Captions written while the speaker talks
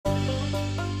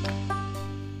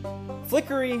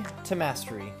Flickery to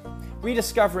mastery,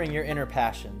 rediscovering your inner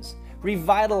passions,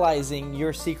 revitalizing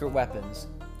your secret weapons.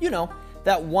 You know,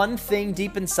 that one thing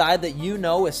deep inside that you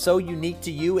know is so unique to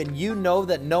you, and you know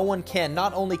that no one can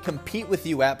not only compete with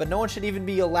you at, but no one should even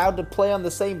be allowed to play on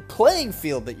the same playing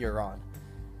field that you're on.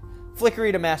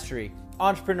 Flickery to mastery,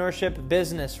 entrepreneurship,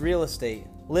 business, real estate,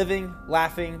 living,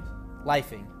 laughing,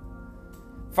 lifing.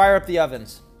 Fire up the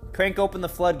ovens, crank open the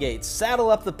floodgates, saddle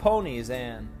up the ponies,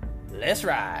 and let's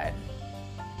ride.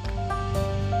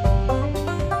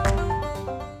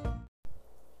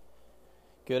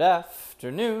 Good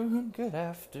afternoon, good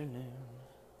afternoon.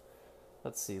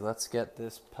 Let's see, let's get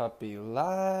this puppy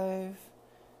live.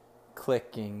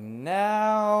 Clicking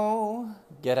now.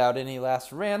 Get out any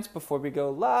last rants before we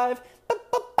go live.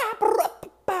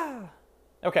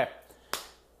 Okay.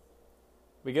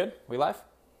 We good? We live?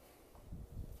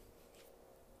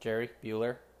 Jerry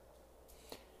Bueller.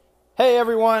 Hey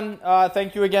everyone,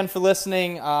 thank you again for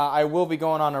listening. I will be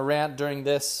going on a rant during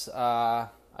this. I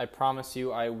promise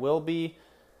you I will be.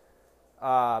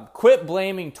 Quit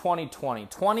blaming 2020.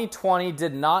 2020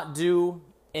 did not do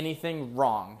anything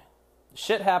wrong.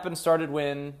 Shit happened, started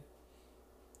when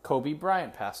Kobe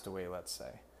Bryant passed away, let's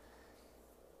say.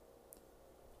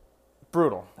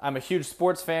 Brutal. I'm a huge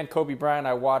sports fan. Kobe Bryant,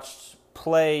 I watched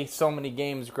play so many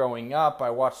games growing up. I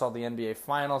watched all the NBA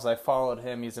finals. I followed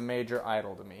him. He's a major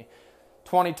idol to me.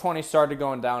 2020 started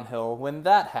going downhill when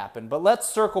that happened. But let's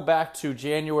circle back to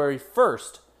January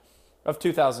 1st of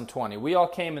 2020. We all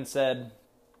came and said,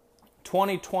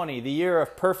 2020, the year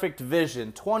of perfect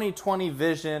vision. 2020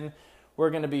 vision. We're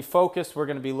going to be focused. We're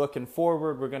going to be looking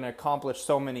forward. We're going to accomplish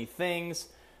so many things.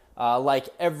 Like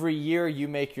every year you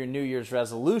make your New Year's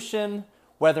resolution.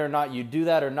 Whether or not you do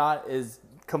that or not is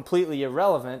completely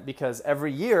irrelevant, because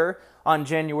every year on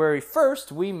January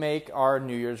 1st we make our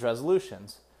New Year's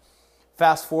resolutions.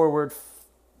 Fast forward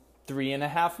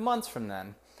 3.5 months from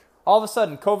then. All of a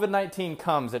sudden, COVID-19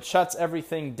 comes. It shuts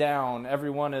everything down.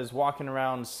 Everyone is walking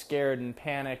around scared and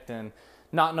panicked and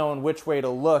not knowing which way to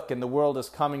look, and the world is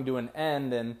coming to an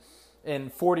end. And in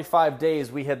 45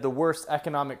 days, we had the worst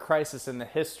economic crisis in the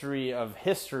history of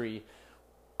history.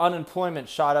 Unemployment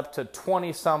shot up to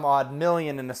 20-some-odd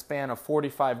million in the span of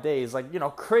 45 days. Like,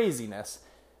 craziness.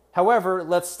 However,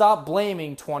 let's stop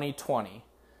blaming 2020.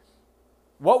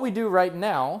 What we do right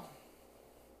now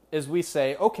is we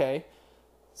say, okay,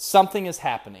 something is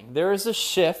happening. There is a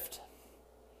shift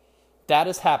that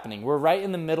is happening. We're right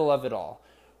in the middle of it all.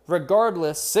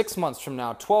 Regardless, 6 months from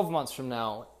now, 12 months from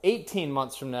now, 18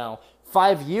 months from now,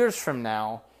 5 years from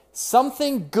now,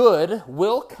 something good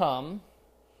will come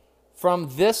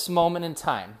from this moment in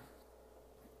time.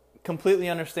 Completely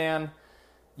understand.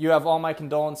 You have all my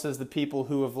condolences, the people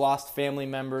who have lost family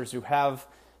members, who have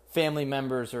family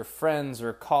members or friends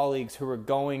or colleagues who are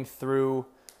going through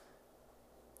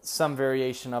some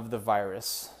variation of the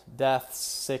virus. Deaths,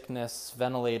 sickness,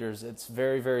 ventilators. It's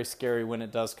very, very scary when it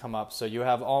does come up. So you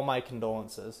have all my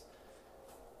condolences.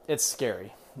 It's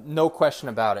scary. No question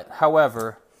about it.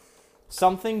 However,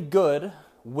 something good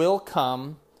will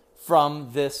come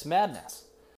from this madness.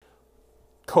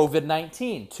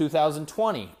 COVID-19,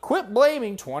 2020. Quit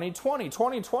blaming 2020.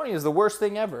 2020 is the worst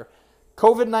thing ever.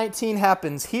 COVID-19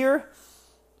 happens here.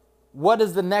 What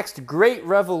is the next great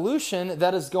revolution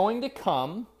that is going to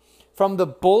come from the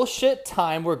bullshit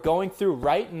time we're going through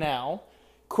right now?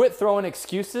 Quit throwing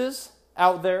excuses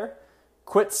out there.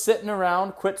 Quit sitting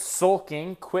around. Quit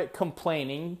sulking. Quit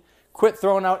complaining. Quit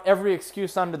throwing out every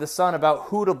excuse under the sun about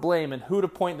who to blame and who to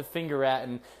point the finger at,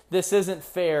 and this isn't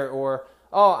fair, or,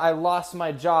 oh, I lost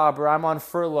my job, or I'm on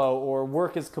furlough, or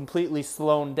work is completely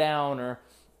slowed down, or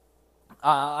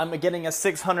I'm getting a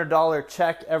 $600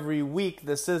 check every week,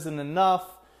 this isn't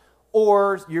enough.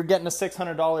 Or you're getting a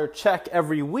 $600 check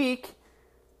every week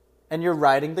and you're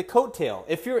riding the coattail.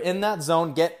 If you're in that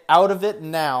zone, get out of it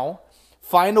now.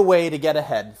 Find a way to get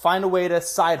ahead. Find a way to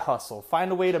side hustle.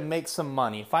 Find a way to make some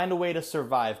money. Find a way to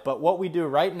survive. But what we do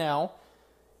right now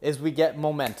is we get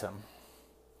momentum.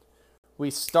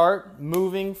 We start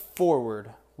moving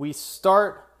forward. We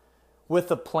start with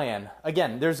a plan.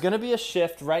 Again, there's going to be a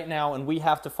shift right now, and we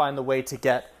have to find the way to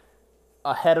get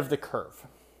ahead of the curve.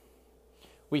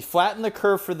 We flatten the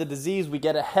curve for the disease. We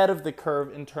get ahead of the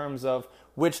curve in terms of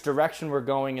which direction we're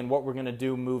going and what we're going to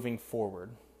do moving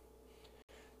forward.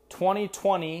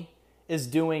 2020 is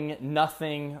doing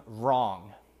nothing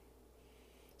wrong.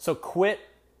 So quit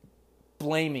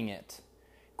blaming it.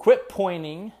 Quit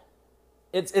pointing.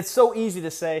 It's so easy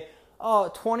to say, oh,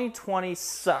 2020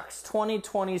 sucks.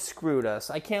 2020 screwed us.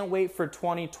 I can't wait for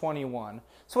 2021.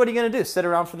 So what are you going to do? Sit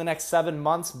around for the next 7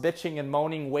 months bitching and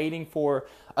moaning, waiting for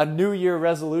a New Year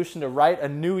resolution to write a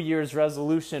New Year's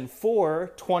resolution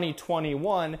for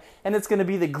 2021, and it's going to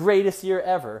be the greatest year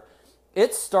ever.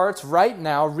 It starts right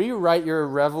now. Rewrite your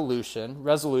resolution,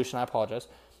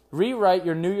 Rewrite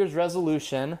your New Year's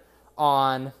resolution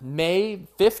on May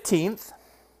 15th,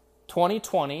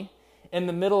 2020, in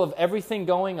the middle of everything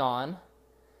going on,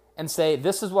 and say,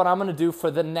 this is what I'm going to do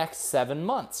for the next 7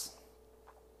 months.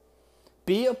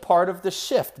 Be a part of the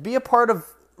shift. Be a part of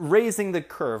raising the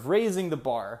curve, raising the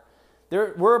bar.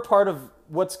 We're a part of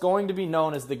what's going to be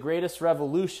known as the greatest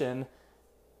revolution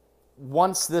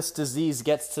once this disease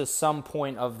gets to some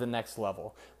point of the next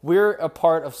level. We're a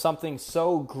part of something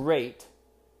so great.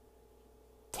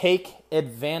 Take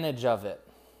advantage of it.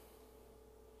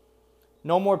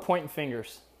 No more pointing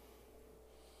fingers.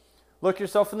 Look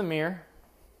yourself in the mirror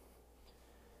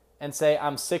and say,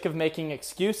 I'm sick of making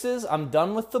excuses. I'm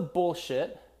done with the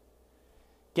bullshit.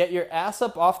 Get your ass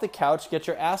up off the couch. Get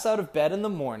your ass out of bed in the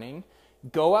morning.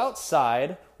 Go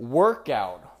outside. Work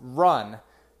out. Run.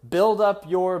 Build up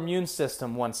your immune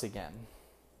system once again.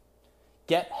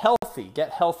 Get healthy.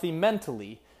 Get healthy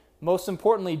mentally. Most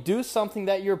importantly, do something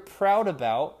that you're proud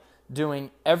about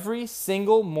doing every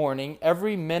single morning,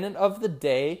 every minute of the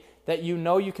day, that you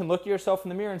know you can look at yourself in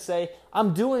the mirror and say,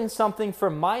 I'm doing something for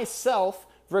myself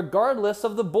regardless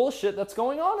of the bullshit that's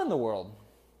going on in the world.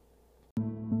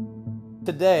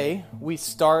 Today, we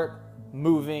start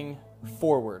moving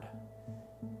forward.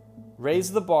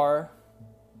 Raise the bar.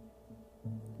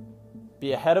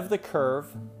 Be ahead of the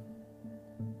curve.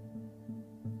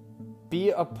 Be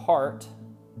a part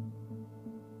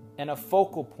and a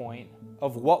focal point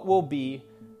of what will be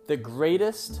the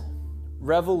greatest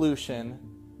revolution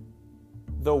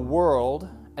the world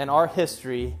and our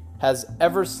history has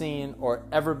ever seen or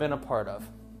ever been a part of.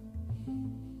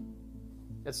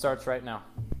 It starts right now.